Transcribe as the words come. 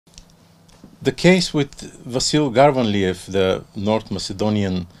The case with Vassil Garvanliev, the North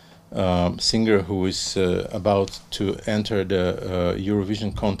Macedonian singer who is about to enter the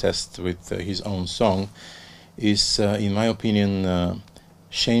Eurovision contest with his own song, is, in my opinion,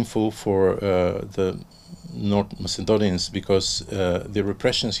 shameful for the North Macedonians, because the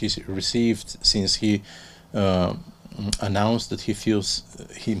repressions he's received since he announced that he feels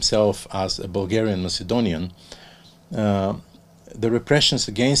himself as a Bulgarian Macedonian, the repressions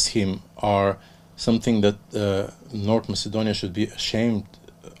against him are something that North Macedonia should be ashamed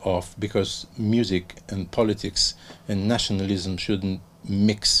of, because music and politics and nationalism shouldn't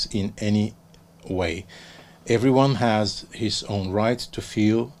mix in any way. Everyone has his own right to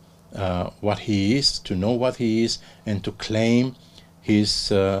feel what he is, to know what he is, and to claim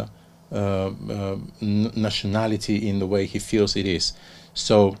his nationality in the way he feels it is.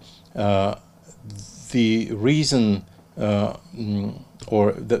 So the reason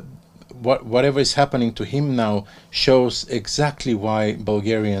or whatever is happening to him now shows exactly why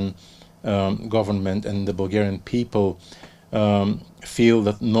Bulgarian government and the Bulgarian people feel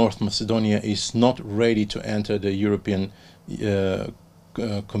that North Macedonia is not ready to enter the European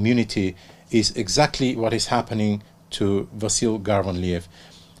community, is exactly what is happening to Vassil Garvanliev.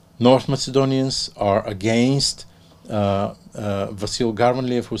 North Macedonians are against Vassil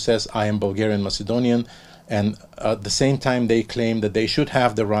Garvanliev, who says, I am Bulgarian Macedonian, and at the same time they claim that they should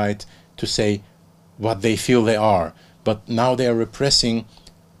have the right to say what they feel they are. But now they are repressing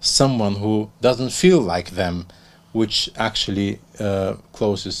someone who doesn't feel like them, which actually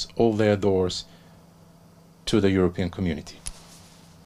closes all their doors to the European community.